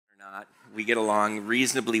not. We get along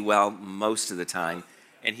reasonably well most of the time,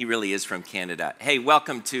 and he really is from Canada. Hey,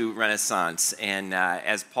 welcome to Renaissance, and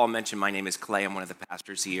as Paul mentioned, my name is Clay. I'm one of the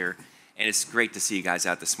pastors here, and it's great to see you guys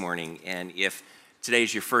out this morning. And if today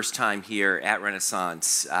is your first time here at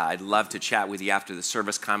Renaissance, I'd love to chat with you after the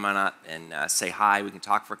service. Come on up and say hi. We can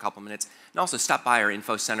talk for a couple minutes, and also stop by our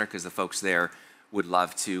info center because the folks there would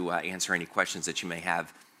love to answer any questions that you may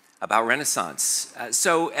have about Renaissance.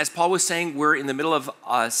 So as Paul was saying, we're in the middle of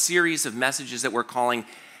a series of messages that we're calling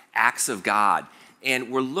Acts of God.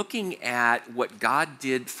 And we're looking at what God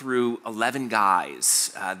did through 11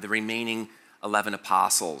 guys, the remaining 11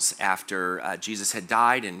 apostles after Jesus had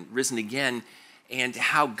died and risen again, and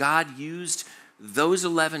how God used those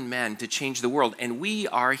 11 men to change the world. And we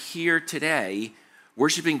are here today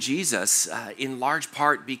worshiping Jesus in large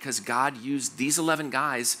part because God used these 11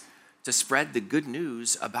 guys to spread the good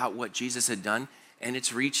news about what Jesus had done, and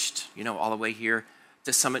it's reached, all the way here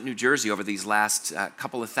to Summit, New Jersey over these last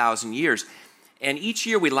couple of thousand years. And each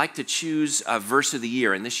year we like to choose a verse of the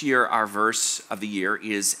year, and this year our verse of the year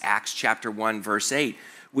is Acts chapter 1, verse 8,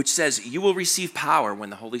 which says, "You will receive power when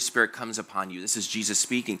the Holy Spirit comes upon you." This is Jesus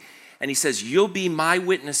speaking. And he says, "You'll be my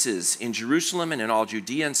witnesses in Jerusalem and in all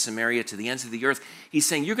Judea and Samaria to the ends of the earth." He's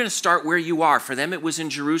saying, you're going to start where you are. For them, it was in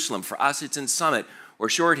Jerusalem. For us, it's in Summit, or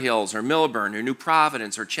Short Hills, or Millburn, or New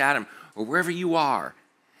Providence, or Chatham, or wherever you are.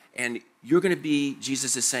 And you're going to be,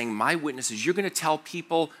 Jesus is saying, my witnesses. You're going to tell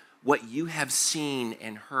people what you have seen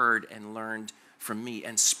and heard and learned from me,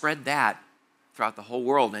 and spread that throughout the whole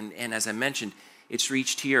world. And as I mentioned, it's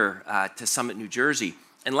reached here to Summit, New Jersey.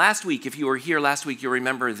 And last week, if you were here last week, you'll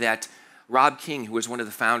remember that Rob King, who was one of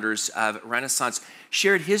the founders of Renaissance,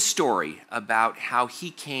 shared his story about how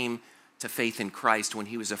he came to faith in Christ when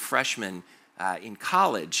he was a freshman in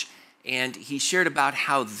college. And he shared about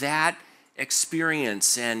how that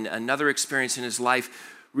experience and another experience in his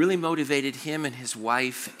life really motivated him and his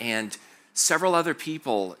wife and several other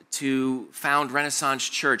people to found Renaissance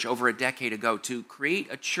Church over a decade ago, to create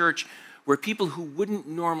a church where people who wouldn't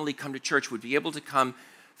normally come to church would be able to come,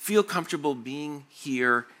 feel comfortable being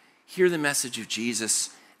here, hear the message of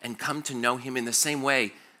Jesus, and come to know him in the same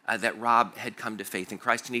way that Rob had come to faith in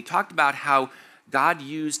Christ. And he talked about how God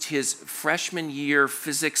used his freshman year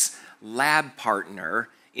physics lab partner,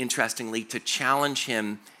 interestingly, to challenge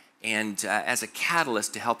him and as a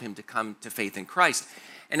catalyst to help him to come to faith in Christ.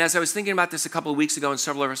 And as I was thinking about this a couple of weeks ago, and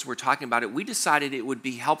several of us were talking about it, we decided it would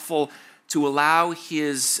be helpful to allow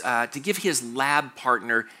to give his lab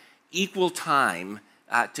partner equal time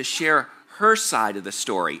to share her side of the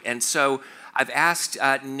story. And so I've asked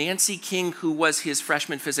Nancy King, who was his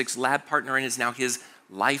freshman physics lab partner and is now his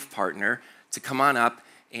life partner, to come on up.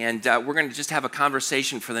 And we're going to just have a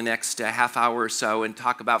conversation for the next half hour or so and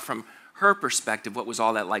talk about from her perspective what was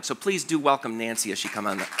all that like. So please do welcome Nancy as she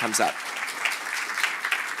comes up.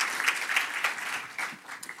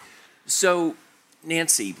 So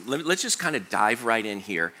Nancy, let's just kind of dive right in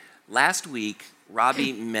here. Last week,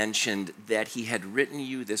 Robbie mentioned that he had written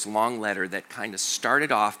you this long letter that kind of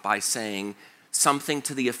started off by saying something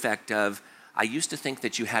to the effect of, "I used to think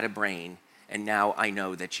that you had a brain, and now I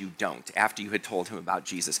know that you don't," after you had told him about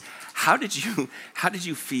Jesus. How did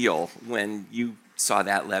you feel when you saw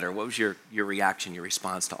that letter? What was your reaction, your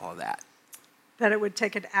response to all that? That it would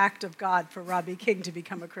take an act of God for Robbie King to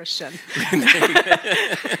become a Christian.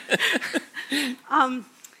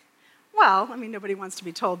 Well, nobody wants to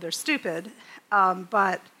be told they're stupid,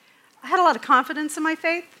 but I had a lot of confidence in my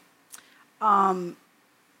faith. I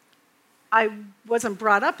wasn't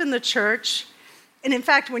brought up in the church. And in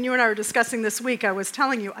fact, when you and I were discussing this week, I was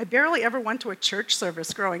telling you, I barely ever went to a church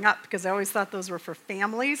service growing up because I always thought those were for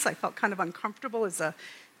families. I felt kind of uncomfortable as a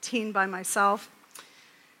teen by myself.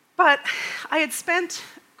 But I had spent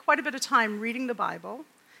quite a bit of time reading the Bible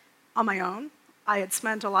on my own. I had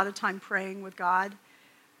spent a lot of time praying with God.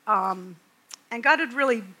 And God had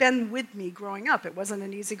really been with me growing up. It wasn't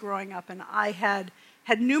an easy growing up. And I had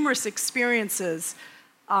numerous experiences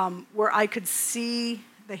where I could see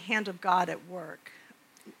the hand of God at work.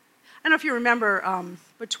 I don't know if you remember,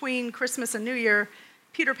 between Christmas and New Year,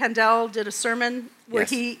 Peter Pendell did a sermon where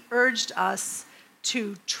he urged us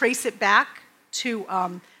to trace it back, to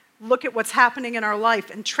look at what's happening in our life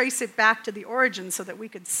and trace it back to the origin so that we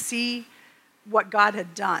could see what God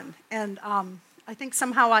had done. And I think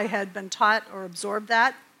somehow I had been taught or absorbed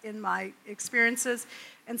that in my experiences.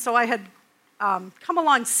 And so I had come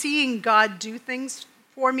along seeing God do things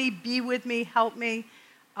for me, be with me, help me,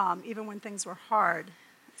 even when things were hard.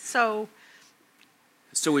 So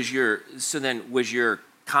was your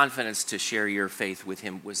confidence to share your faith with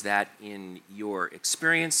him, was that in your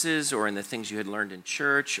experiences or in the things you had learned in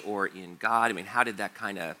church or in God? How did that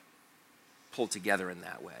kind of pull together in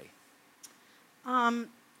that way?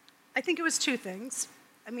 I think it was two things.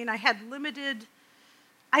 I mean,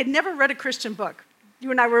 I'd never read a Christian book. You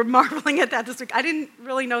and I were marveling at that this week. I didn't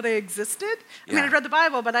really know they existed. I mean, I'd read the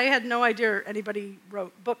Bible, but I had no idea anybody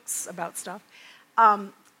wrote books about stuff.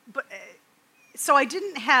 So I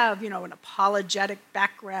didn't have, an apologetic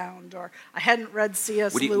background, or I hadn't read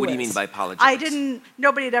C.S. Lewis. What do you mean by apologetics?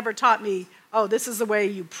 Nobody had ever taught me, oh, this is the way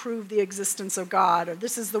you prove the existence of God, or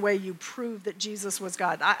this is the way you prove that Jesus was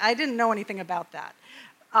God. I didn't know anything about that.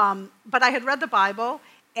 But I had read the Bible,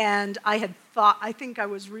 and I think I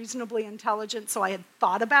was reasonably intelligent, so I had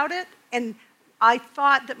thought about it, and I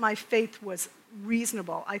thought that my faith was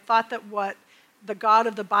reasonable. I thought that what the God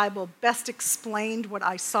of the Bible best explained what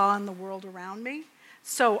I saw in the world around me.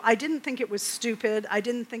 So I didn't think it was stupid. I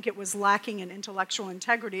didn't think it was lacking in intellectual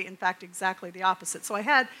integrity. In fact, exactly the opposite. So I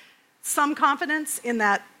had some confidence in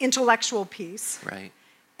that intellectual piece. Right.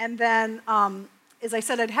 And then, as I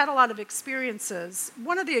said, I'd had a lot of experiences.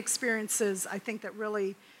 One of the experiences I think that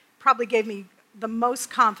really probably gave me the most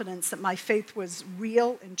confidence that my faith was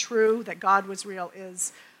real and true, that God was real,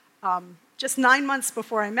 is just 9 months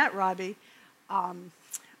before I met Robbie,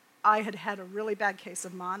 I had a really bad case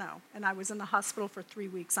of mono, and I was in the hospital for 3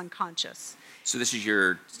 weeks unconscious. So this is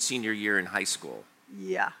your senior year in high school?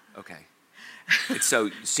 Yeah. Okay. So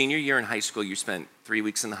senior year in high school, you spent 3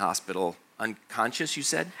 weeks in the hospital, unconscious, you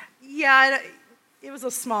said? Yeah, it was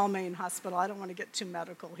a small Maine hospital. I don't want to get too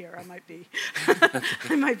medical here. I might be,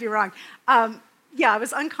 I might be wrong. Yeah, I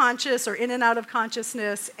was unconscious or in and out of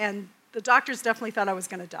consciousness, and the doctors definitely thought I was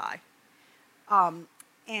going to die.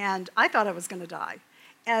 And I thought I was going to die.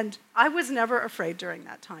 And I was never afraid during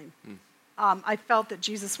that time. I felt that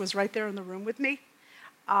Jesus was right there in the room with me.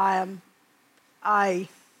 I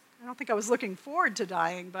don't think I was looking forward to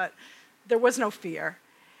dying, but there was no fear.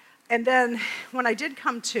 And then when I did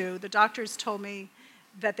come to, the doctors told me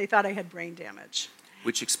that they thought I had brain damage.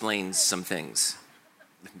 Which explains some things.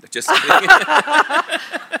 Just kidding.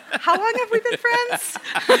 How long have we been friends?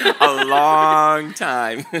 A long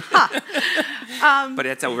time. But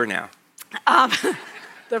it's over now.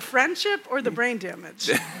 The friendship or the brain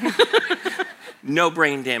damage? No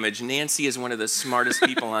brain damage. Nancy is one of the smartest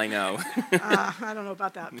people I know. I don't know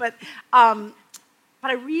about that. But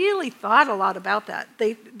I really thought a lot about that.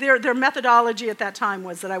 Their methodology at that time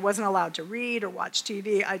was that I wasn't allowed to read or watch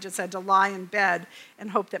TV. I just had to lie in bed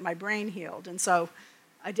and hope that my brain healed. And so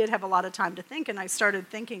I did have a lot of time to think, and I started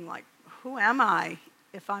thinking, like, who am I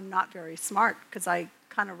if I'm not very smart? Because I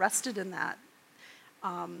kind of rested in that.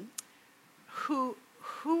 Who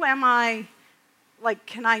am I? Like,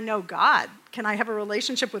 can I know God? Can I have a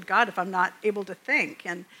relationship with God if I'm not able to think?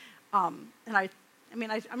 And I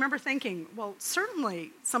remember thinking, well,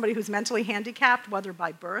 certainly somebody who's mentally handicapped, whether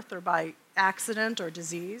by birth or by accident or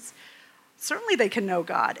disease, certainly they can know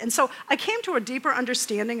God. And so I came to a deeper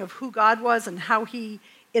understanding of who God was and how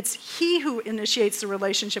it's He who initiates the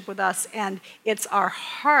relationship with us, and it's our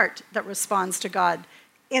heart that responds to God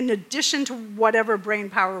in addition to whatever brain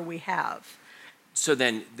power we have. So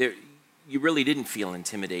then you really didn't feel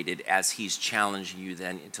intimidated as he's challenging you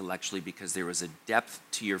then intellectually, because there was a depth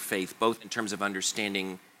to your faith, both in terms of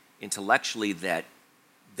understanding intellectually that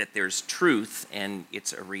there's truth and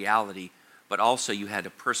it's a reality, but also you had a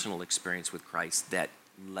personal experience with Christ that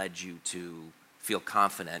led you to feel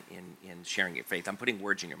confident in sharing your faith. I'm putting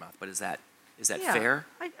words in your mouth, but is that Yeah, fair?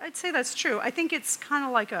 I'd say that's true. I think it's kind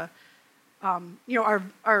of like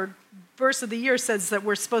our verse of the year says that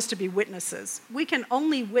we're supposed to be witnesses. We can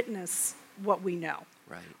only witness what we know.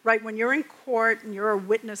 Right? When you're in court and you're a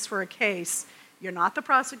witness for a case, you're not the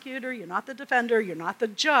prosecutor, you're not the defender, you're not the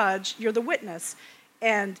judge, you're the witness.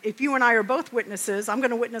 And if you and I are both witnesses, I'm going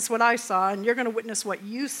to witness what I saw, and you're going to witness what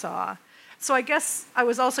you saw. So I guess I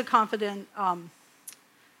was also confident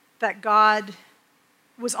that God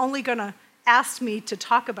was only going to ask me to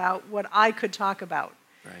talk about what I could talk about.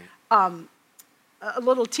 Right. A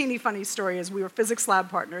little teeny funny story is we were physics lab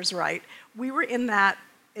partners, right? We were in that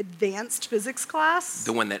advanced physics class.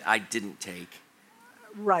 The one that I didn't take.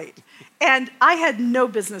 Right. And I had no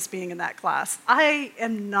business being in that class. I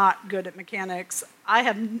am not good at mechanics.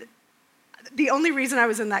 The only reason I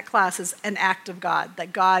was in that class is an act of God,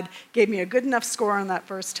 that God gave me a good enough score on that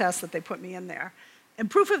first test that they put me in there. And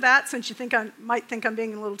proof of that, since you might think I'm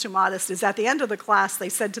being a little too modest, is at the end of the class, they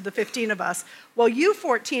said to the 15 of us, well, you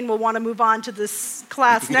 14 will want to move on to this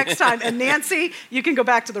class next time, and Nancy, you can go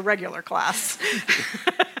back to the regular class.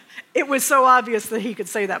 It was so obvious that he could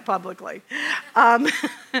say that publicly. But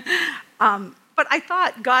I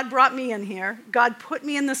thought God brought me in here. God put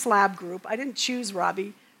me in this lab group. I didn't choose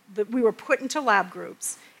Robbie. We were put into lab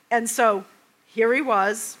groups. And so here he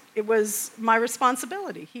was. It was my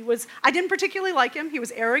responsibility. I didn't particularly like him. He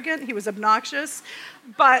was arrogant. He was obnoxious.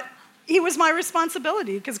 But he was my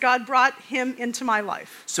responsibility because God brought him into my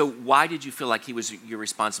life. So why did you feel like he was your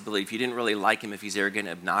responsibility? If you didn't really like him, if he's arrogant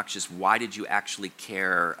and obnoxious, why did you actually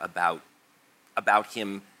care about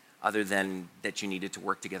him other than that you needed to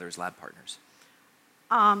work together as lab partners?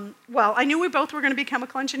 Well, I knew we both were going to be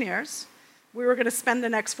chemical engineers. We were going to spend the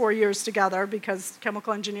next 4 years together because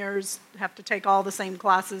chemical engineers have to take all the same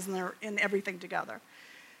classes and they're in everything together.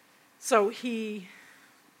 So he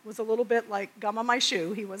was a little bit like gum on my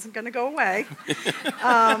shoe. He wasn't going to go away.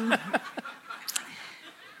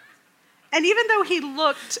 And even though he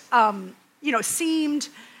looked, seemed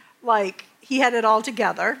like he had it all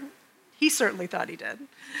together, he certainly thought he did.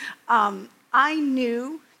 I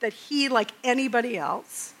knew that he, like anybody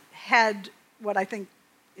else, had what I think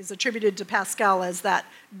is attributed to Pascal as that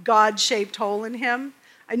God-shaped hole in him.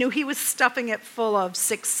 I knew he was stuffing it full of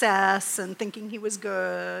success and thinking he was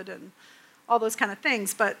good and all those kind of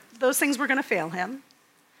things, but those things were going to fail him.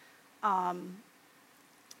 I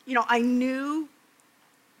knew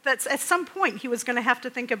that at some point he was going to have to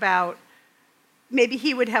think about maybe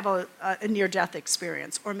he would have a near-death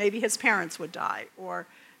experience, or maybe his parents would die, or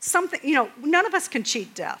something. None of us can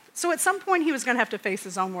cheat death. So at some point he was going to have to face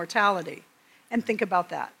his own mortality and think about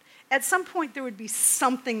that. At some point there would be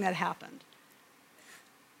something that happened.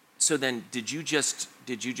 So then did you just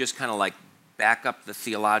kind of like back up the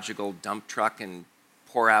theological dump truck and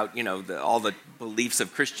pour out, all the beliefs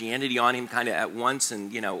of Christianity on him kind of at once,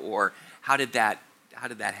 and or how did that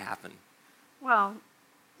happen? Well,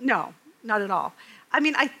 no, not at all. I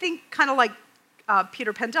mean, I think kind of like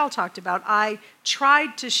Peter Pendell talked about, I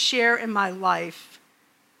tried to share in my life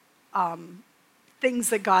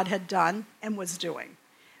things that God had done and was doing.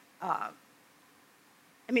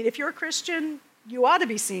 If you're a Christian, you ought to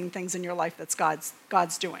be seeing things in your life that's God's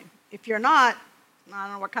doing. If you're not, I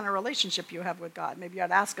don't know what kind of relationship you have with God. Maybe you ought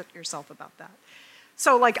to ask yourself about that.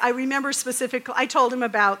 So, I remember specifically, I told him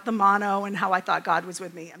about the mono and how I thought God was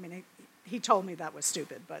with me. He told me that was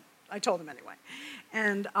stupid, but I told him anyway.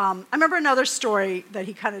 And I remember another story that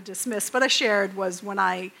he kind of dismissed, but I shared, was when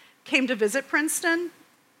I came to visit Princeton.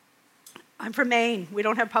 I'm from Maine. We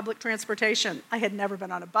don't have public transportation. I had never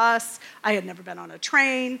been on a bus. I had never been on a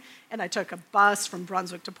train. And I took a bus from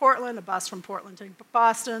Brunswick to Portland, a bus from Portland to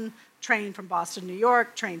Boston, train from Boston, New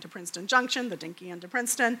York, train to Princeton Junction, the Dinky into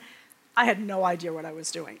Princeton. I had no idea what I was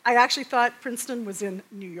doing. I actually thought Princeton was in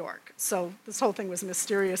New York. So this whole thing was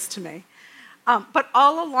mysterious to me. But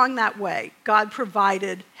all along that way, God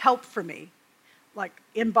provided help for me. Like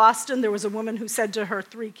in Boston, there was a woman who said to her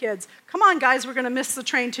 3 kids, "Come on, guys, we're going to miss the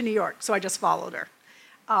train to New York." So I just followed her.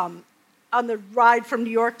 On the ride from New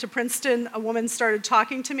York to Princeton, a woman started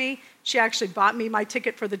talking to me. She actually bought me my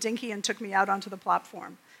ticket for the Dinky and took me out onto the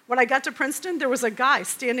platform. When I got to Princeton, there was a guy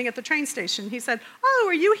standing at the train station. He said, "Oh,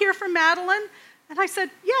 are you here from Madeline?" And I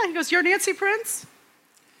said, "Yeah." He goes, "You're Nancy Prince?"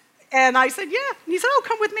 And I said, "Yeah." And he said, "Oh,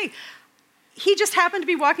 come with me." He just happened to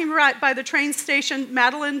be walking right by the train station.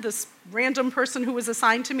 Madeline, this random person who was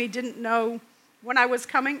assigned to me, didn't know when I was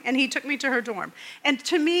coming, and he took me to her dorm. And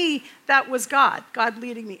to me, that was God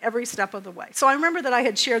leading me every step of the way. So I remember that I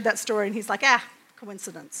had shared that story, and he's like,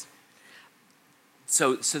 coincidence.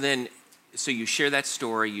 So you share that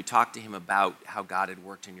story, you talk to him about how God had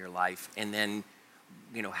worked in your life, and then,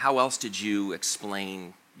 how else did you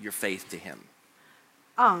explain your faith to him?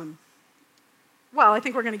 Well, I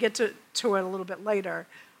think we're going to get to it a little bit later.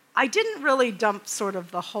 I didn't really dump sort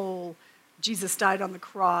of the whole Jesus died on the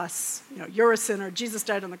cross, you're a sinner, Jesus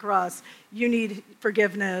died on the cross, you need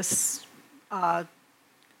forgiveness,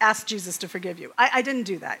 ask Jesus to forgive you. I didn't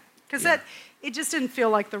do that because it just didn't feel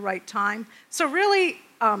like the right time. So really,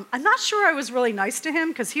 I'm not sure I was really nice to him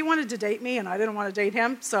because he wanted to date me and I didn't want to date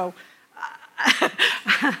him. So,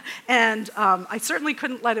 I certainly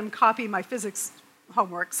couldn't let him copy my physics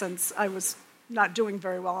homework since I was not doing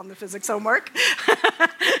very well on the physics homework.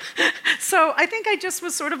 So I think I just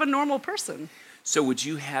was sort of a normal person. So would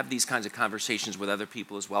you have these kinds of conversations with other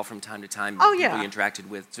people as well from time to time? Oh, people yeah. you interacted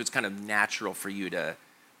with? So it's kind of natural for you to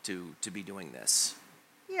be doing this.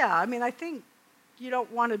 Yeah, I think you don't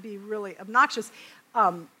want to be really obnoxious.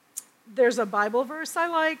 There's a Bible verse I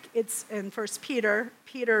like. It's in 1 Peter.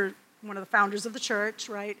 Peter, one of the founders of the church,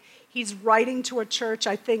 right? He's writing to a church,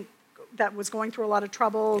 I think, that was going through a lot of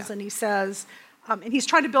troubles, and he says, and he's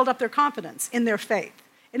trying to build up their confidence in their faith.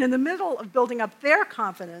 And in the middle of building up their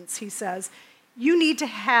confidence, he says, you need to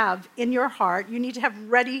have in your heart, you need to have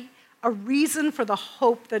ready a reason for the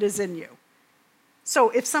hope that is in you. So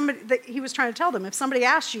if he was trying to tell them, if somebody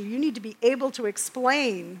asks you, you need to be able to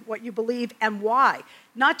explain what you believe and why.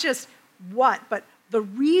 Not just what, but the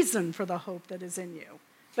reason for the hope that is in you.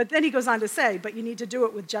 But then he goes on to say, but you need to do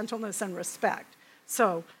it with gentleness and respect.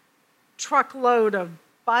 So truckload of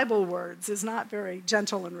Bible words is not very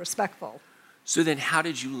gentle and respectful. So then how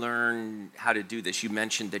did you learn how to do this? You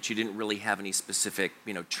mentioned that you didn't really have any specific,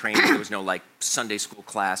 training. There was no like Sunday school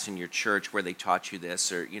class in your church where they taught you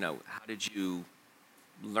this, or, how did you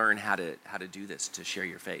learn how to do this, to share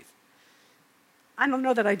your faith? I don't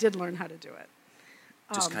know that I did learn how to do it.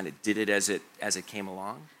 Just kind of did it as it came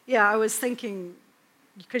along? Yeah, I was thinking,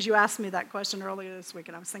 because you asked me that question earlier this week,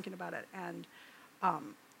 and I was thinking about it. And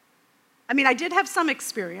I did have some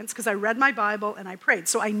experience because I read my Bible and I prayed,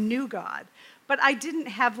 so I knew God. But I didn't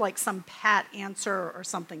have like some pat answer or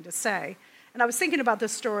something to say. And I was thinking about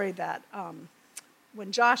this story that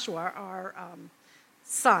when Joshua, our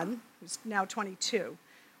son, who's now 22,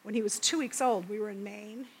 when he was 2 weeks old, we were in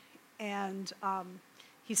Maine, and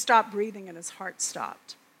he stopped breathing and his heart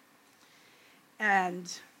stopped.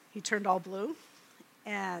 And he turned all blue,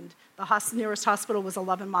 and the nearest hospital was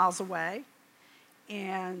 11 miles away,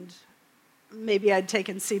 and maybe I'd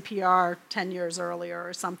taken CPR 10 years earlier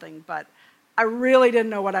or something, but I really didn't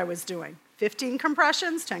know what I was doing. 15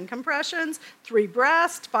 compressions, 10 compressions, 3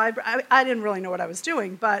 breaths, 5, I didn't really know what I was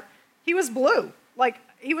doing, but he was blue.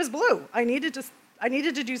 He was blue. I needed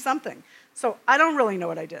to do something. So I don't really know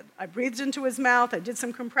what I did. I breathed into his mouth, I did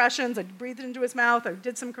some compressions, I breathed into his mouth, I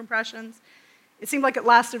did some compressions. It seemed like it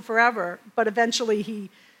lasted forever, but eventually he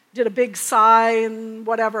did a big sigh and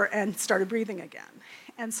whatever and started breathing again.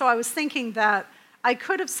 And so I was thinking that I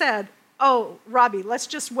could have said, oh, Robbie, let's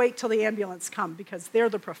just wait till the ambulance comes because they're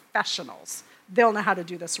the professionals. They'll know how to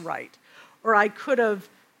do this right. Or I could have,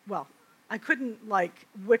 I couldn't like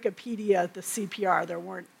Wikipedia the CPR. There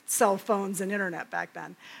weren't cell phones and internet back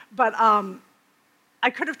then. But I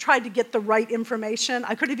could have tried to get the right information.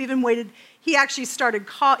 I could have even waited. He actually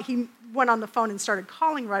he went on the phone and started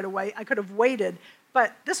calling right away. I could have waited.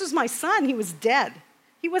 But this was my son. He was dead.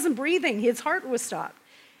 He wasn't breathing. His heart was stopped.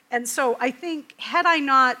 And so I think had I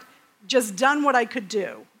not just done what I could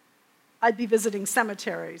do, I'd be visiting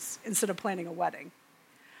cemeteries instead of planning a wedding.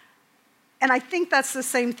 And I think that's the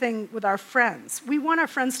same thing with our friends. We want our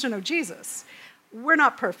friends to know Jesus. We're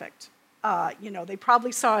not perfect. They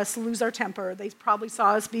probably saw us lose our temper. They probably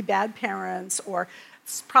saw us be bad parents, or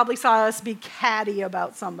probably saw us be catty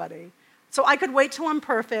about somebody. So I could wait till I'm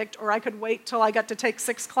perfect, or I could wait till I got to take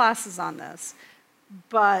 6 classes on this.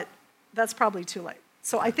 But that's probably too late.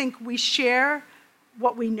 So I think we share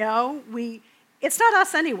what we know. It's not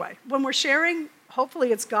us anyway. When we're sharing,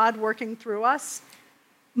 hopefully it's God working through us.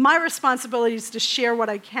 My responsibility is to share what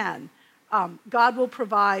I can. God will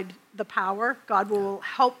provide the power. God will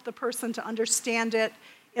help the person to understand it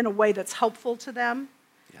in a way that's helpful to them.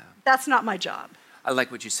 Yeah. That's not my job. I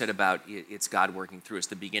like what you said about it's God working through us.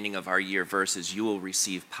 The beginning of our year verse is, you will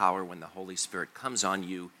receive power when the Holy Spirit comes on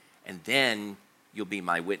you, and then you'll be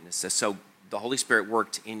my witnesses. So the Holy Spirit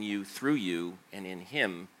worked in you, through you, and in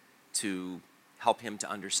him to help him to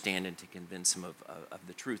understand and to convince him of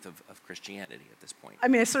the truth of Christianity at this point.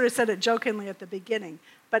 I sort of said it jokingly at the beginning,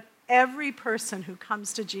 but every person who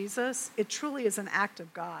comes to Jesus, it truly is an act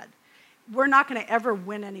of God. We're not going to ever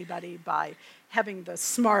win anybody by having the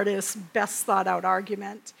smartest, best thought out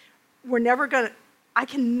argument. I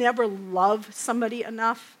can never love somebody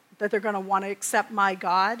enough that they're going to want to accept my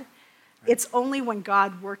God. Right. It's only when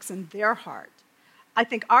God works in their heart. I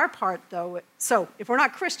think our part, though, so if we're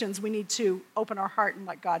not Christians, we need to open our heart and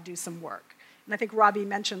let God do some work. And I think Robbie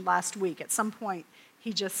mentioned last week, at some point,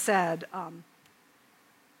 he just said,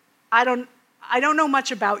 I don't know much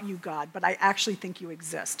about you, God, but I actually think you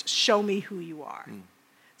exist. Show me who you are.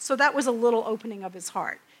 So that was a little opening of his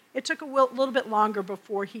heart. It took a little bit longer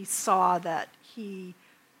before he saw that he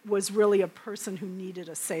was really a person who needed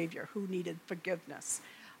a savior, who needed forgiveness.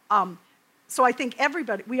 So I think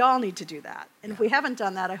we all need to do that. And if we haven't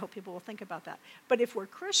done that, I hope people will think about that. But if we're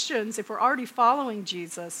Christians, if we're already following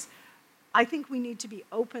Jesus, I think we need to be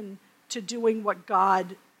open to doing what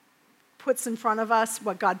God puts in front of us,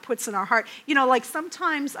 what God puts in our heart. Like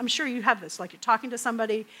sometimes, I'm sure you have this, like you're talking to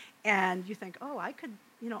somebody and you think, oh, I could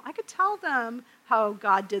tell them how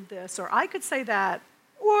God did this, or I could say that,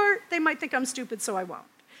 or they might think I'm stupid, so I won't.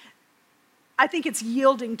 I think it's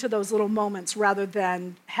yielding to those little moments rather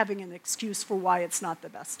than having an excuse for why it's not the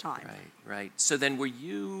best time. Right. So then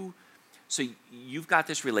you've got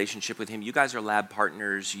this relationship with him. You guys are lab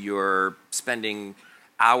partners. You're spending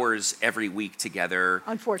hours every week together.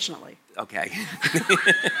 Unfortunately. Okay.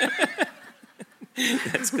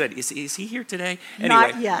 That's good. Is he here today?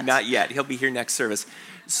 Not yet. Not yet. He'll be here next service.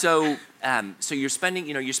 So you're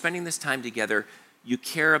spending this time together. You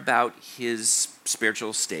care about his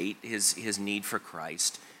spiritual state, his need for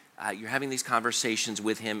Christ. You're having these conversations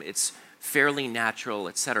with him. It's fairly natural,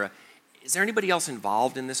 etc. Is there anybody else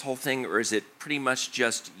involved in this whole thing, or is it pretty much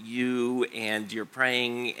just you and you're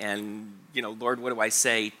praying and, Lord, what do I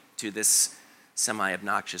say to this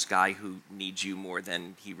semi-obnoxious guy who needs you more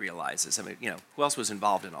than he realizes? I mean, who else was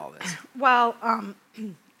involved in all this? Well,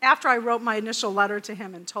 after I wrote my initial letter to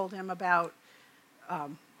him and told him about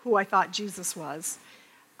who I thought Jesus was,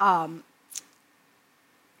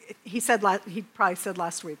 he probably said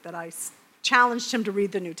last week that I challenged him to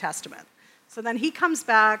read the New Testament. So then he comes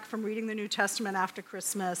back from reading the New Testament after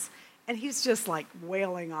Christmas, and he's just like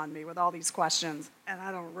wailing on me with all these questions, and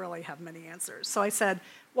I don't really have many answers. So I said,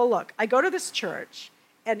 well, look, I go to this church,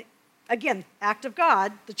 and again, act of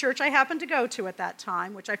God, the church I happened to go to at that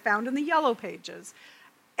time, which I found in the yellow pages,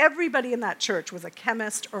 everybody in that church was a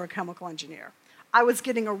chemist or a chemical engineer. I was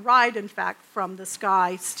getting a ride, in fact, from this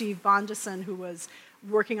guy, Steve Bondison, who was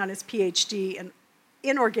working on his PhD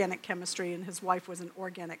in organic chemistry, and his wife was in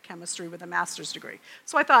organic chemistry with a master's degree.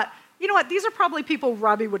 So I thought, you know what, these are probably people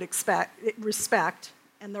Robbie would respect,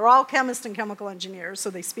 and they're all chemists and chemical engineers, so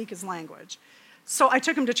they speak his language. So I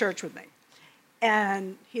took him to church with me.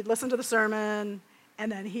 And he'd listen to the sermon,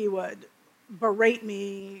 and then he would berate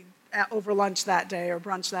me over lunch that day or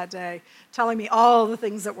brunch that day, telling me all the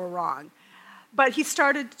things that were wrong. But he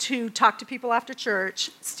started to talk to people after church.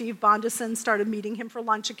 Steve Bondison started meeting him for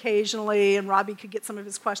lunch occasionally, and Robbie could get some of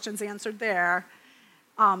his questions answered there.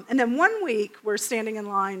 And then one week, we're standing in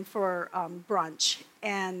line for brunch,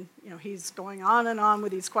 and he's going on and on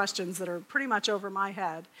with these questions that are pretty much over my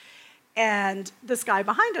head. And this guy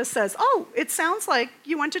behind us says, oh, it sounds like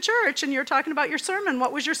you went to church and you're talking about your sermon.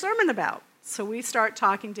 What was your sermon about? So we start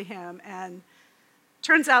talking to him, and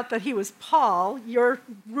turns out that he was Paul, your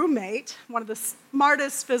roommate, one of the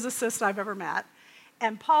smartest physicists I've ever met.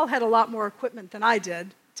 And Paul had a lot more equipment than I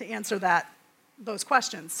did to answer those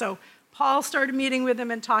questions. So Paul started meeting with him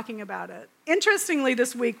and talking about it. Interestingly,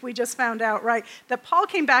 this week, we just found out, that Paul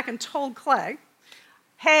came back and told Clay,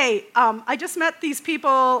 hey, I just met these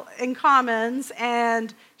people in Commons,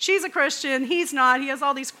 and she's a Christian, he's not, he has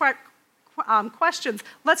all these questions.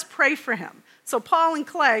 Let's pray for him. So Paul and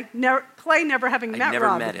Clay, Clay never having met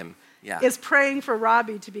Robbie, met him. Yeah. is praying for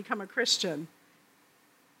Robbie to become a Christian.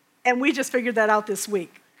 And we just figured that out this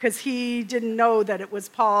week, because he didn't know that it was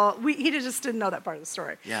Paul. He just didn't know that part of the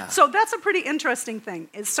story. Yeah. So that's a pretty interesting thing.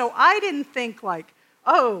 So I didn't think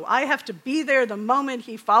oh, I have to be there the moment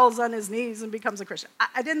he falls on his knees and becomes a Christian.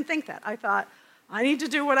 I didn't think that. I thought, I need to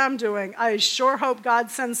do what I'm doing. I sure hope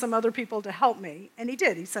God sends some other people to help me. And he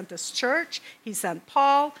did. He sent this church. He sent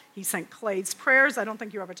Paul. He sent Clay's prayers. I don't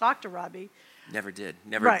think you ever talked to Robbie. Never did.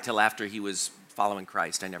 Never till after he was following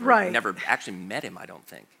Christ. I never actually met him, I don't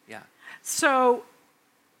think. Yeah. So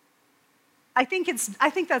I think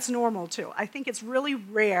that's normal too. I think it's really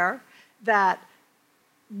rare that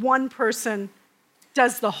one person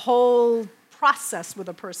does the whole process with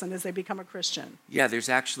a person as they become a Christian. Yeah, there's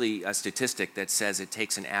actually a statistic that says it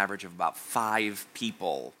takes an average of about 5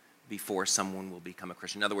 people before someone will become a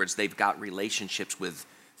Christian. In other words, they've got relationships with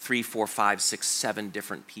 3, 4, 5, 6, 7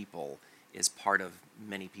 different people as part of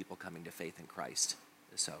many people coming to faith in Christ.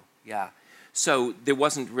 So, yeah. So there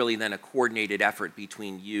wasn't really then a coordinated effort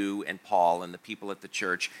between you and Paul and the people at the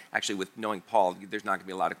church. Actually, with knowing Paul, there's not going to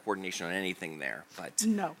be a lot of coordination on anything there. But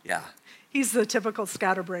no. Yeah. He's the typical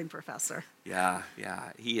scatterbrain professor. Yeah,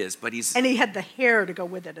 he is. But and he had the hair to go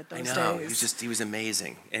with it at those days. I know. He was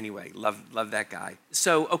amazing. Anyway, love that guy.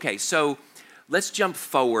 So let's jump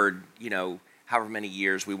forward, however many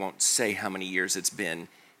years, we won't say how many years it's been.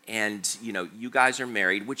 And, you guys are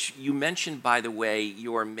married, which you mentioned, by the way,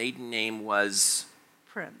 your maiden name was?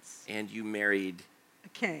 Prince. And you married? A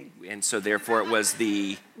king. And so therefore it was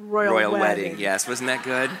the royal wedding. Yes, wasn't that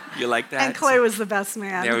good? You like that? And Clay was the best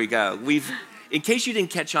man. There we go. In case you didn't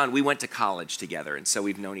catch on, we went to college together, and so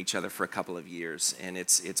we've known each other for a couple of years, and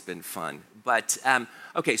it's been fun. But,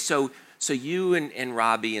 so you and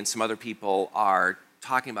Robbie and some other people are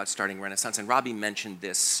talking about starting Renaissance, and Robbie mentioned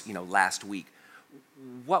this, last week.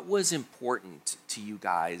 What was important to you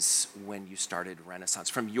guys when you started Renaissance,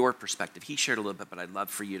 from your perspective? He shared a little bit, but I'd love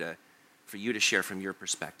for you to share from your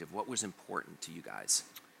perspective. What was important to you guys?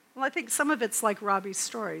 Well, I think some of it's like Robbie's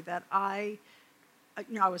story, that I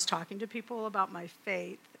was talking to people about my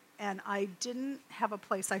faith, and I didn't have a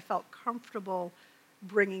place I felt comfortable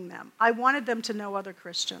bringing them. I wanted them to know other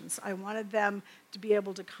Christians. I wanted them to be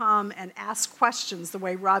able to come and ask questions the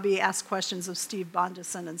way Robbie asked questions of Steve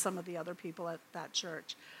Bondison and some of the other people at that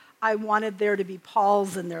church. I wanted there to be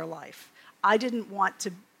Pauls in their life. I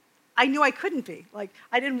knew I couldn't be.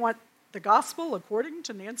 I didn't want the gospel according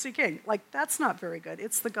to Nancy King. Like, that's not very good.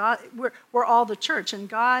 It's the God, we're all the church. And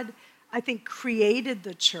God, I think, created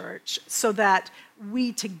the church so that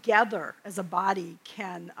we together as a body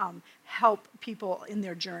can help people in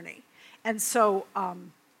their journey. And so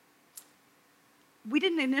we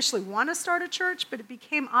didn't initially want to start a church, but it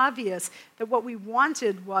became obvious that what we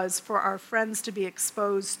wanted was for our friends to be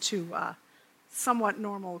exposed to somewhat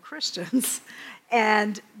normal Christians.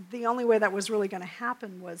 And the only way that was really going to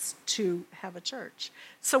happen was to have a church.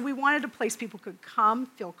 So we wanted a place people could come,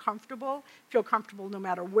 feel comfortable no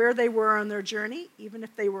matter where they were on their journey, even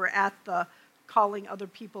if they were at the calling other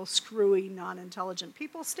people screwy, non-intelligent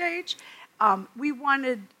people stage. I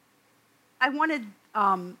wanted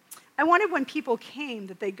when people came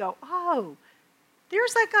that they go, oh,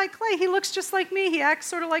 there's that guy Clay. He looks just like me. He acts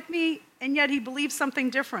sort of like me, and yet he believes something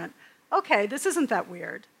different. Okay, this isn't that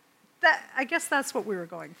weird. I guess that's what we were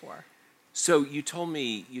going for. So you told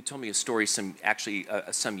me a story some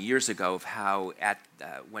years ago of how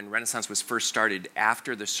when Renaissance was first started,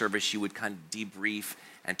 after the service you would kind of debrief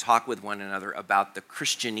and talk with one another about the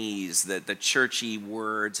Christianese, the churchy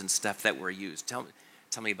words and stuff that were used. Tell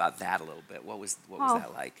me about that a little bit. What was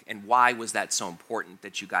that like, and why was that so important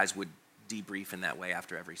that you guys would debrief in that way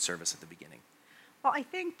after every service at the beginning? Well, I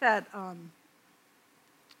think that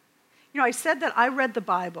I said that I read the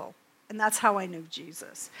Bible. And that's how I knew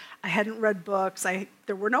Jesus. I hadn't read books.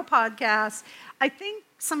 There were no podcasts. I think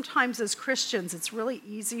sometimes as Christians, it's really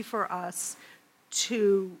easy for us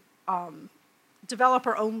to develop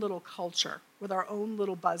our own little culture with our own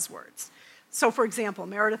little buzzwords. So, for example,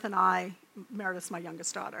 Meredith's my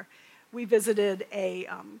youngest daughter, we visited a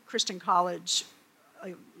Christian college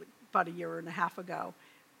about a year and a half ago,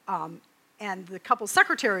 and the couple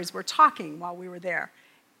secretaries were talking while we were there.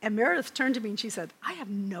 And Meredith turned to me and she said, I have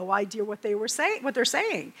no idea what they're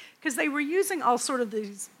saying, because they were using all sort of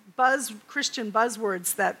these Christian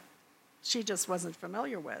buzzwords that she just wasn't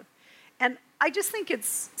familiar with. And I just think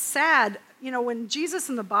it's sad, when Jesus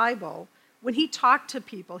in the Bible, when he talked to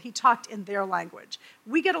people, he talked in their language.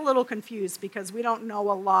 We get a little confused because we don't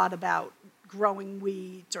know a lot about growing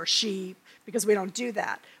wheat or sheep, because we don't do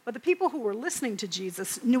that. But the people who were listening to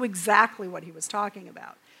Jesus knew exactly what he was talking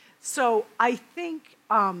about. So I think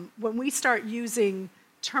when we start using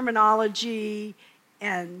terminology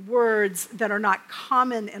and words that are not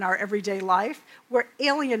common in our everyday life, we're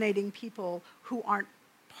alienating people who aren't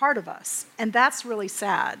part of us. And that's really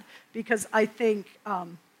sad, because I think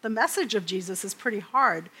the message of Jesus is pretty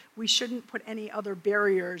hard. We shouldn't put any other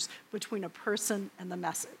barriers between a person and the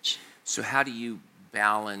message. So how do you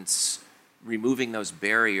balance removing those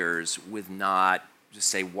barriers with not just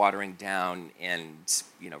say watering down and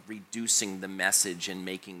reducing the message and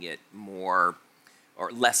making it more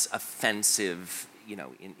or less offensive,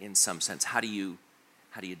 in some sense? How do you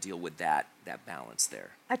deal with that balance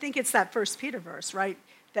there? I think it's that 1 Peter verse, right?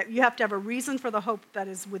 That you have to have a reason for the hope that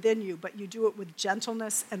is within you, but you do it with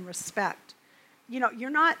gentleness and respect. You're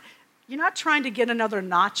not trying to get another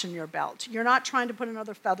notch in your belt. You're not trying to put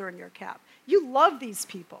another feather in your cap. You love these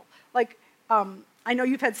people. Like, I know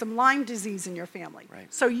you've had some Lyme disease in your family.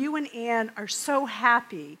 Right. So you and Ann are so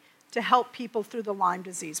happy to help people through the Lyme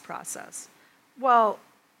disease process. Well,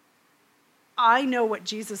 I know what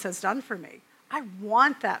Jesus has done for me. I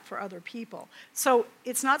want that for other people. So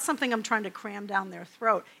it's not something I'm trying to cram down their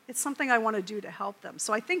throat. It's something I want to do to help them.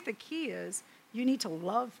 So I think the key is you need to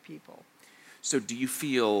love people. So do you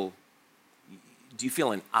feel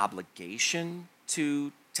an obligation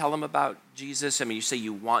to tell them about Jesus? I mean, you say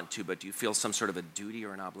you want to, but do you feel some sort of a duty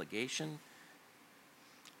or an obligation?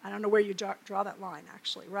 I don't know where you draw that line,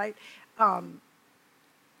 actually, right?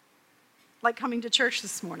 Like coming to church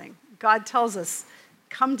this morning. God tells us,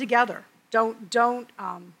 come together. Don't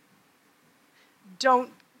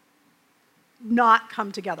not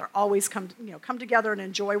come together. Always come together and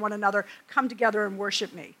enjoy one another. Come together and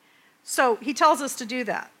worship me. So he tells us to do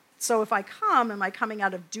that. So if I come, am I coming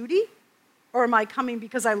out of duty? Or am I coming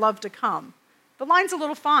because I love to come? The line's a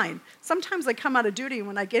little fine. Sometimes I come out of duty, and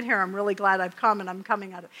when I get here, I'm really glad I've come, and I'm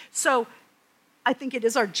coming out of... So I think it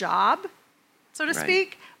is our job, so to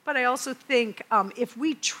speak, but I also think if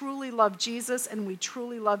we truly love Jesus and we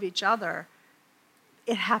truly love each other,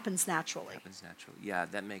 it happens naturally. It happens naturally. Yeah,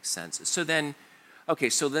 that makes sense. So then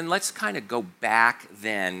let's kind of go back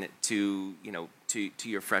then to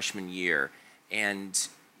your freshman year, and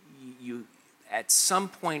you at some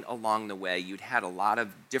point along the way, you'd had a lot of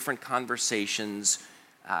different conversations.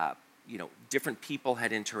 Different people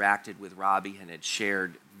had interacted with Robbie and had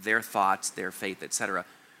shared their thoughts, their faith, etc.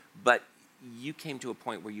 But you came to a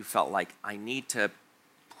point where you felt like, I need to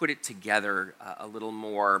put it together a little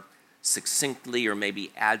more succinctly or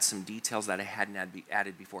maybe add some details that I hadn't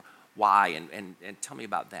added before? Why? And tell me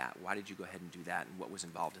about that. Why did you go ahead and do that, and what was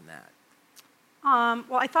involved in that?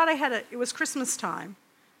 Well, I thought it was Christmas time,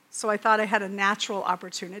 so I thought I had a natural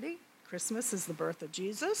opportunity. Christmas is the birth of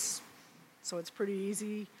Jesus, so it's pretty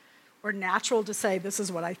easy or natural to say this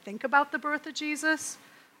is what I think about the birth of Jesus.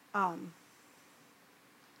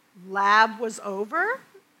 Lab was over.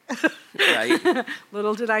 Right.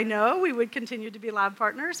 Little did I know we would continue to be lab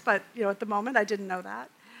partners, but at the moment I didn't know that.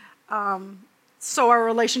 So our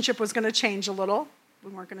relationship was going to change a little.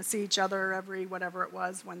 We weren't going to see each other every whatever it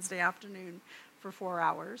was, Wednesday afternoon for 4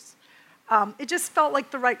 hours. It just felt like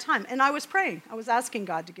the right time. And I was praying. I was asking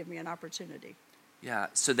God to give me an opportunity. Yeah.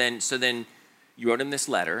 So then you wrote him this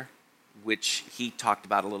letter, which he talked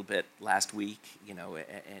about a little bit last week,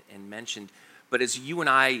 and mentioned. But as you and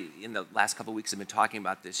I, in the last couple of weeks, have been talking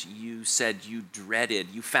about this, you said you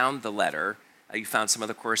found the letter, you found some of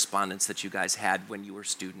the correspondence that you guys had when you were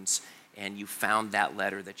students, and you found that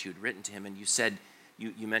letter that you had written to him, and you said,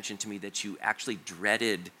 you mentioned to me that you actually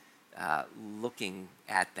dreaded looking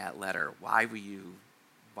at that letter. Why were you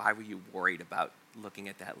worried about looking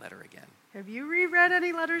at that letter again? Have you reread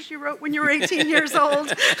any letters you wrote when you were 18 years old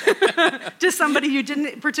to somebody you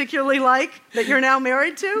didn't particularly like that you're now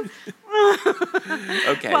married to?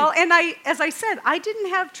 Okay. Well, and as I said, I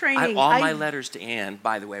didn't have training. My letters to Anne,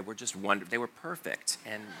 by the way, were just wonderful. They were perfect,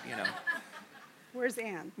 and Where's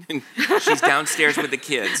Anne? She's downstairs with the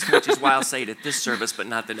kids, which is why I'll say it at this service, but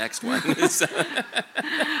not the next one.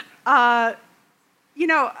 I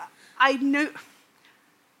knew.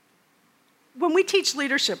 When we teach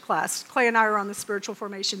leadership class, Clay and I are on the spiritual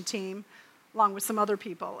formation team, along with some other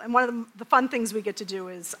people. And one of the fun things we get to do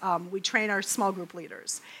is we train our small group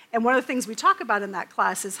leaders. And one of the things we talk about in that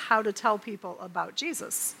class is how to tell people about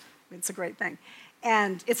Jesus. It's a great thing.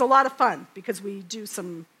 And it's a lot of fun because we do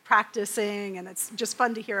some practicing, and it's just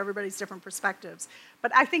fun to hear everybody's different perspectives.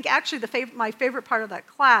 But I think actually my favorite part of that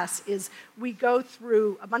class is we go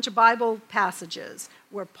through a bunch of Bible passages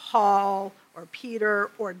where Paul or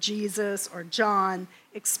Peter or Jesus or John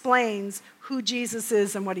explains who Jesus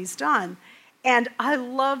is and what he's done. And I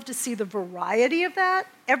love to see the variety of that.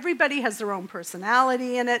 Everybody has their own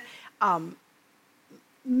personality in it.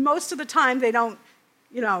 Most of the time they don't,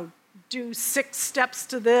 do 6 steps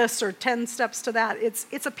to this or 10 steps to that.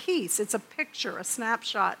 It's a piece, it's a picture, a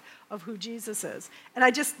snapshot of who Jesus is.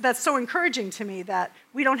 And that's so encouraging to me that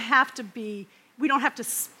we don't have to,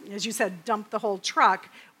 as you said, dump the whole truck.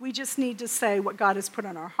 We just need to say what God has put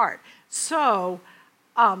on our heart. So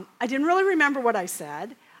I didn't really remember what I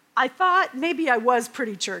said. I thought maybe I was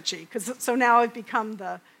pretty churchy, so now I've become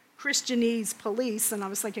the Christianese police, and I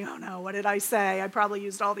was thinking, oh no, what did I say? I probably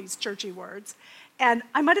used all these churchy words. And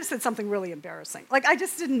I might have said something really embarrassing. I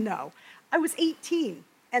just didn't know. I was 18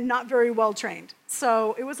 and not very well trained,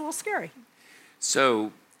 so it was a little scary.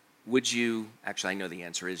 So would you, actually I know the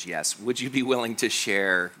answer is yes, would you be willing to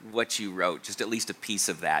share what you wrote, just at least a piece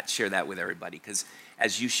of that, share that with everybody? Because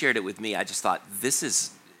as you shared it with me, I just thought this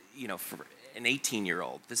is, for an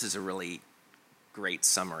 18-year-old, this is a really great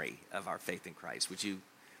summary of our faith in Christ. Would you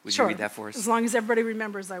read that for us? As long as everybody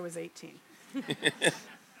remembers I was 18.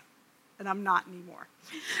 And I'm not anymore.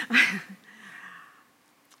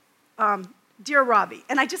 Dear Robbie,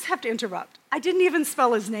 and I just have to interrupt. I didn't even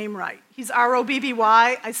spell his name right. He's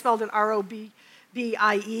R-O-B-B-Y. I spelled it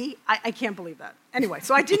R-O-B-B-I-E. I can't believe that. Anyway,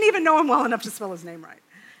 so I didn't even know him well enough to spell his name right.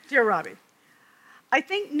 Dear Robbie, I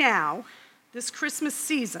think now, this Christmas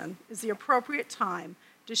season, is the appropriate time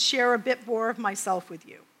to share a bit more of myself with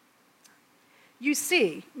you. You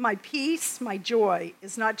see, my peace, my joy,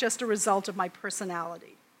 is not just a result of my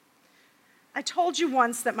personality. I told you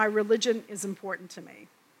once that my religion is important to me.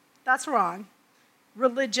 That's wrong.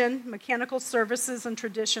 Religion, mechanical services, and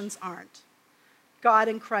traditions aren't. God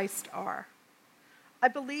and Christ are. I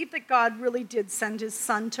believe that God really did send his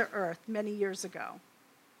son to earth many years ago,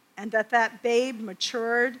 and that babe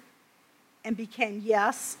matured and became,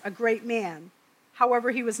 yes, a great man.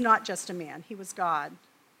 However, he was not just a man, he was God.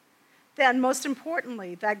 Then, most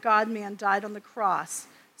importantly, that God-man died on the cross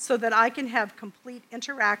so that I can have complete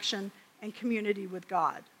interaction and community with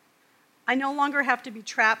God. I no longer have to be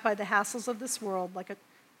trapped by the hassles of this world, Like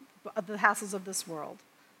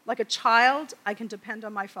a child, I can depend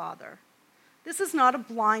on my Father. This is not a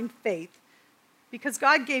blind faith, because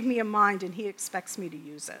God gave me a mind and he expects me to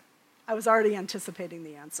use it. I was already anticipating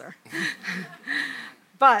the answer.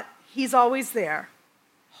 But he's always there,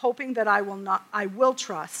 hoping that I will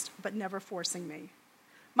trust, but never forcing me.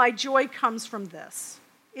 My joy comes from this.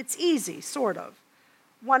 It's easy, sort of.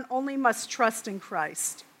 One only must trust in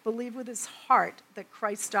Christ, believe with his heart that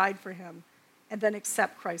Christ died for him, and then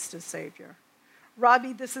accept Christ as Savior.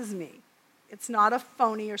 Robbie, this is me. It's not a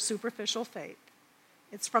phony or superficial faith.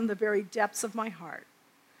 It's from the very depths of my heart.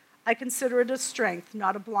 I consider it a strength,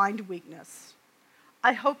 not a blind weakness.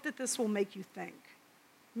 I hope that this will make you think.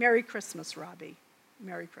 Merry Christmas, Robbie.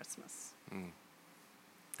 Merry Christmas.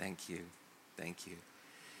 Thank you. Thank you.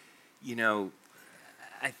 You know,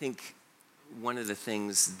 I think one of the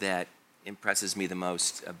things that impresses me the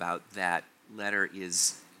most about that letter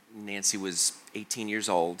is Nancy was 18 years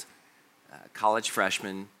old, college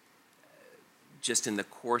freshman. Just in the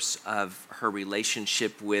course of her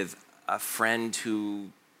relationship with a friend who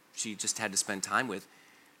she just had to spend time with,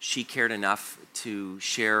 she cared enough to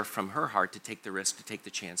share from her heart, to take the risk, to take the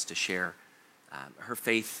chance to share her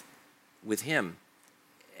faith with him.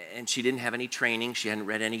 And she didn't have any training. She hadn't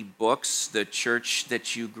read any books. The church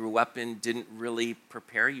that you grew up in didn't really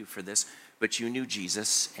prepare you for this, but you knew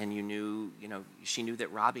Jesus, and she knew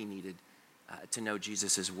that Robbie needed to know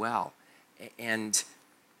Jesus as well. And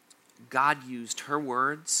God used her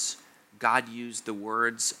words. God used the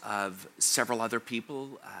words of several other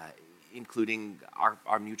people, including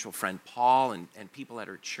our mutual friend Paul and people at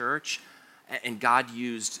her church. And God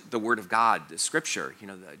used the Word of God, the Scripture,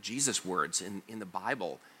 the Jesus words in the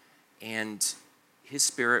Bible. And His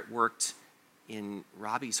Spirit worked in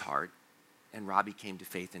Robbie's heart, and Robbie came to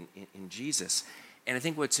faith in Jesus. And I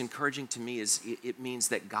think what's encouraging to me is it means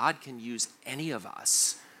that God can use any of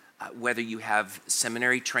us, whether you have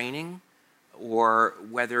seminary training or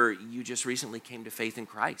whether you just recently came to faith in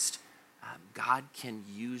Christ. God can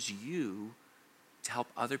use you to help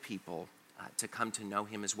other people to come to know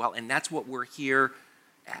Him as well. And that's what we're here,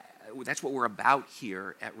 that's what we're about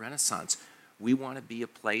here at Renaissance. We want to be a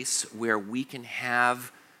place where we can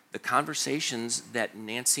have the conversations that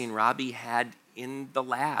Nancy and Robbie had in the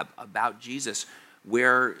lab about Jesus,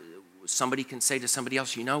 where somebody can say to somebody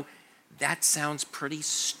else, that sounds pretty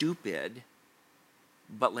stupid,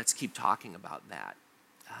 but let's keep talking about that.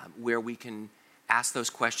 Where we can ask those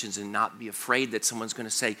questions and not be afraid that someone's going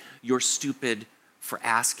to say, you're stupid for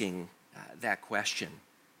asking that question.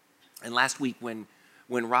 And last week when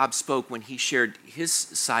Rob spoke, when he shared his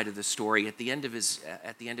side of the story at the end of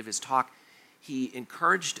his talk, he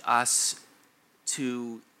encouraged us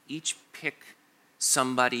to each pick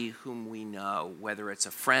somebody whom we know, whether it's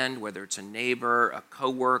a friend, whether it's a neighbor, a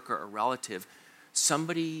coworker, a relative,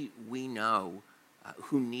 somebody we know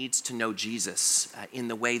who needs to know Jesus in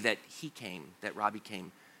the way that that Robbie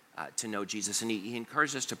came to know Jesus. And he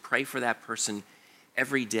encouraged us to pray for that person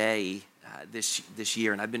every day this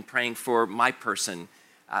year. And I've been praying for my person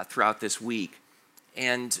throughout this week.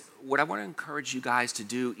 And what I want to encourage you guys to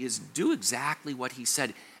do is do exactly what he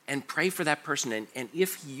said and pray for that person. And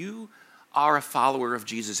if you are a follower of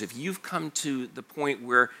Jesus, if you've come to the point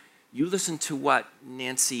where you listen to what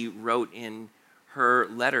Nancy wrote in her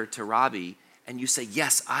letter to Robbie, and you say,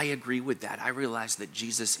 yes, I agree with that. I realize that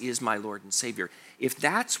Jesus is my Lord and Savior. If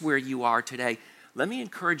that's where you are today, let me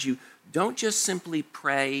encourage you, don't just simply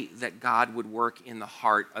pray that God would work in the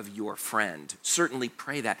heart of your friend. Certainly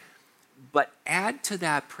pray that. But add to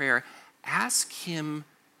that prayer, ask Him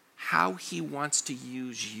how He wants to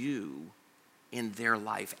use you in their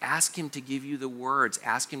life. Ask Him to give you the words.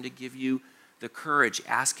 Ask Him to give you the courage.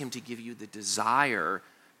 Ask Him to give you the desire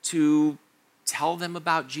to tell them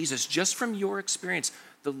about Jesus, just from your experience,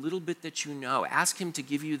 the little bit that you know. Ask Him to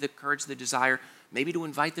give you the courage, the desire, maybe to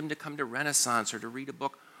invite them to come to Renaissance or to read a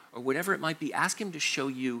book or whatever it might be. Ask Him to show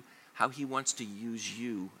you how He wants to use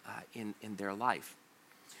you in their life.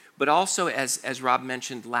 But also, as Rob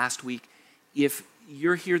mentioned last week, if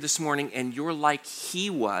you're here this morning and you're like he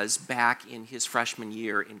was back in his freshman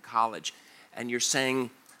year in college, and you're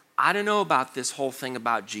saying, I don't know about this whole thing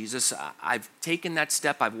about Jesus. I've taken that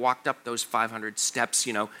step. I've walked up those 500 steps,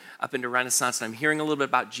 up into Renaissance, and I'm hearing a little bit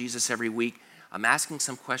about Jesus every week. I'm asking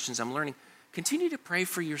some questions. I'm learning. Continue to pray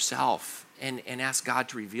for yourself and ask God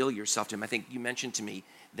to reveal yourself to Him. I think you mentioned to me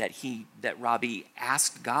that Robbie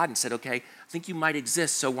asked God and said, okay, I think you might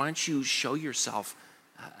exist, so why don't you show yourself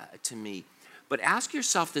to me? But ask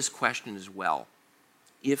yourself this question as well.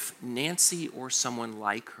 If Nancy or someone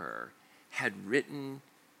like her had written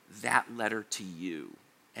that letter to you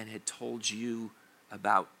and had told you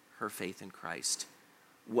about her faith in Christ,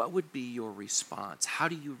 what would be your response? How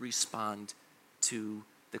do you respond to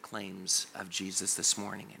the claims of Jesus this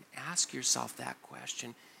morning? And ask yourself that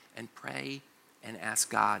question and pray and ask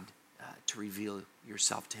God to reveal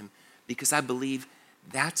yourself to Him, because I believe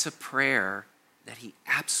that's a prayer that He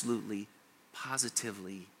absolutely,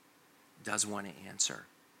 positively does want to answer.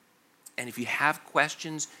 And if you have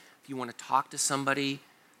questions, if you want to talk to somebody,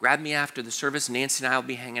 grab me after the service. Nancy and I will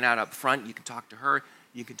be hanging out up front. You can talk to her.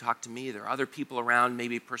 You can talk to me. There are other people around,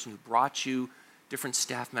 maybe a person who brought you, different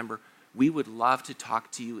staff member. We would love to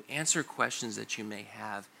talk to you, answer questions that you may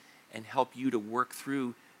have, and help you to work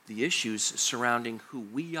through the issues surrounding who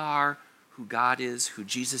we are, who God is, who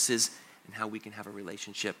Jesus is, and how we can have a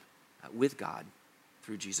relationship with God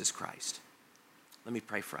through Jesus Christ. Let me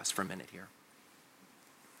pray for us for a minute here.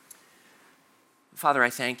 Father, I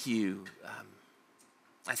thank you.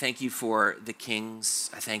 I thank you for the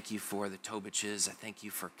Kings. I thank you for the Tobiches. I thank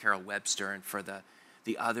you for Carol Webster and for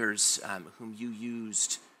the others whom you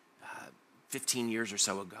used 15 years or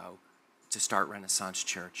so ago to start Renaissance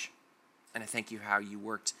Church. And I thank you how you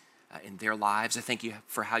worked in their lives. I thank you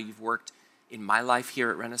for how you've worked in my life here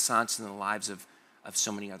at Renaissance and in the lives of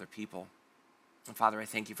so many other people. And Father, I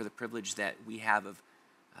thank you for the privilege that we have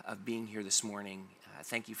of being here this morning.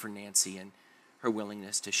 Thank you for Nancy and her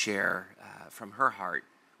willingness to share from her heart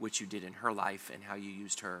what you did in her life and how you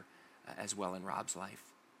used her as well in Rob's life.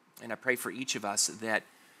 And I pray for each of us that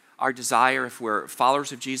our desire, if we're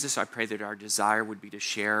followers of Jesus, I pray that our desire would be to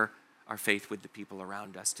share our faith with the people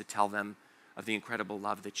around us, to tell them of the incredible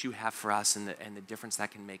love that you have for us and the difference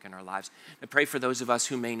that can make in our lives. I pray for those of us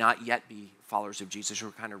who may not yet be followers of Jesus, who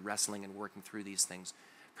are kind of wrestling and working through these things.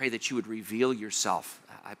 Pray that you would reveal yourself.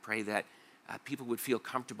 I pray that people would feel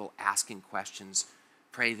comfortable asking questions.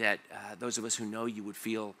 Pray that those of us who know you would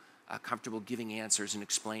feel comfortable giving answers and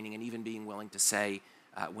explaining and even being willing to say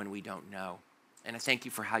when we don't know. And I thank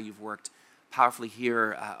you for how you've worked powerfully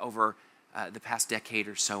here over the past decade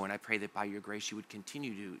or so, and I pray that by your grace you would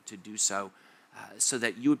continue to do so, so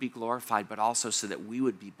that you would be glorified, but also so that we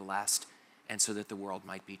would be blessed and so that the world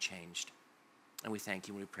might be changed. And we thank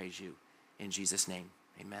you and we praise you. In Jesus' name,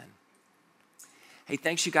 amen. Hey,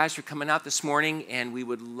 thanks you guys for coming out this morning, and we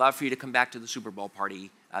would love for you to come back to the Super Bowl party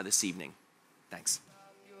this evening. Thanks.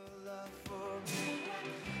 Your love for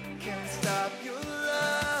me can't stop your love.